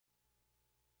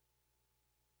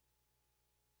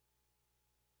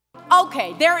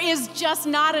Okay, there is just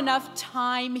not enough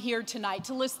time here tonight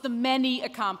to list the many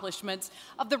accomplishments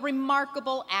of the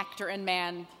remarkable actor and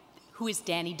man who is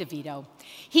Danny DeVito.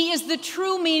 He is the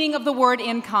true meaning of the word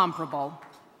incomparable.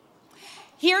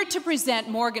 Here to present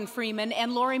Morgan Freeman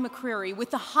and Laurie McCreary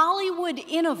with the Hollywood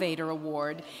Innovator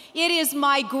Award, it is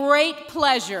my great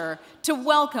pleasure to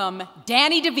welcome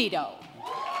Danny DeVito.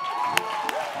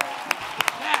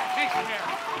 Thank you, Mary.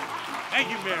 Thank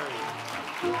you, Mary.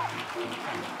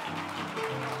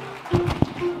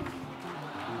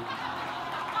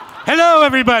 Hello,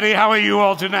 everybody. How are you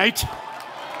all tonight?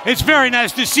 It's very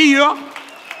nice to see you.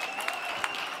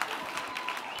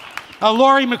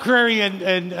 Laurie McCreary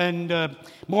and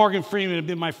Morgan Freeman have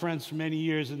been my friends for many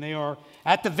years, and they are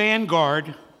at the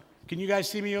vanguard. Can you guys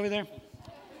see me over there?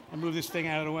 I'll move this thing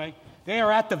out of the way. They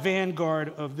are at the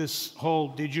vanguard of this whole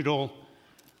digital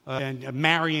and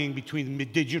marrying between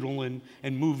digital and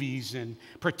movies and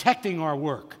protecting our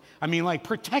work. I mean, like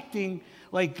protecting,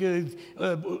 like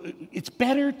it's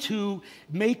better to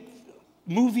make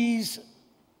movies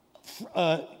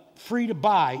free to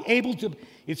buy,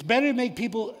 it's better to make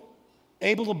people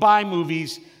able to buy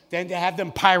movies than to have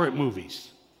them pirate movies.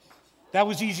 That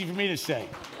was easy for me to say.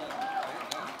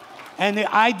 And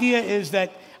the idea is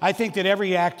that I think that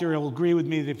every actor will agree with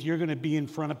me that if you're going to be in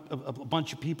front of a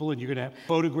bunch of people and you're going to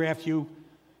photograph you,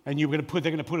 and they're going to put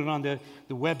it on the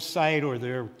website or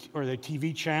their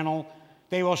TV channel,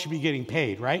 they all should be getting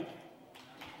paid, right?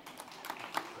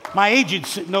 My agent's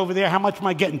sitting over there. How much am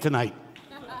I getting tonight?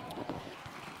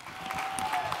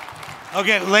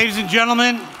 Okay, ladies and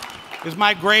gentlemen, it's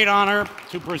my great honor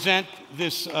to present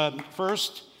this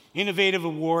first innovative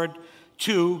award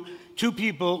to two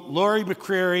people, Laurie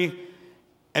McCreary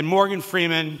and Morgan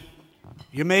Freeman.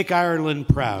 You make Ireland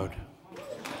proud.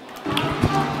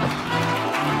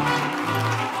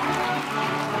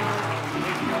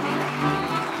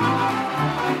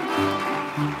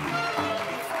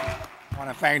 I want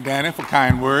to thank Danny for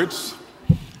kind words.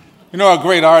 You know, a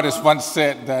great artist once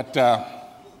said that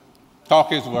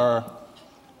talkies were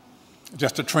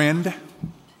just a trend.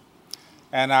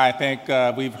 And I think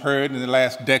we've heard in the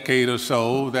last decade or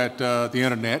so that the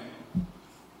internet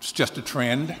is just a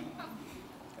trend.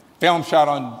 Film shot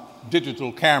on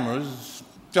digital cameras,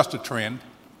 just a trend.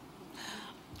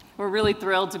 We're really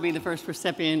thrilled to be the first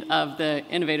recipient of the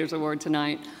Innovators Award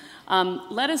tonight.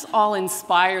 Let us all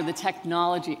inspire the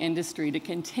technology industry to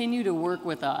continue to work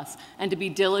with us and to be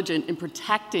diligent in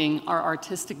protecting our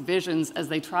artistic visions as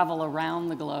they travel around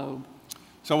the globe.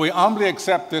 So we humbly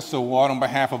accept this award on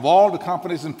behalf of all the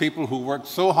companies and people who work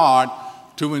so hard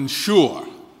to ensure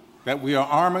that we are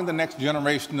arming the next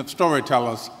generation of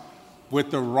storytellers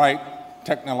with the right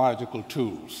technological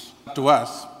tools to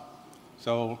us.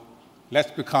 So let's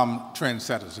become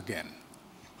trendsetters again.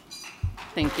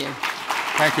 Thank you.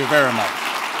 Thank you very much.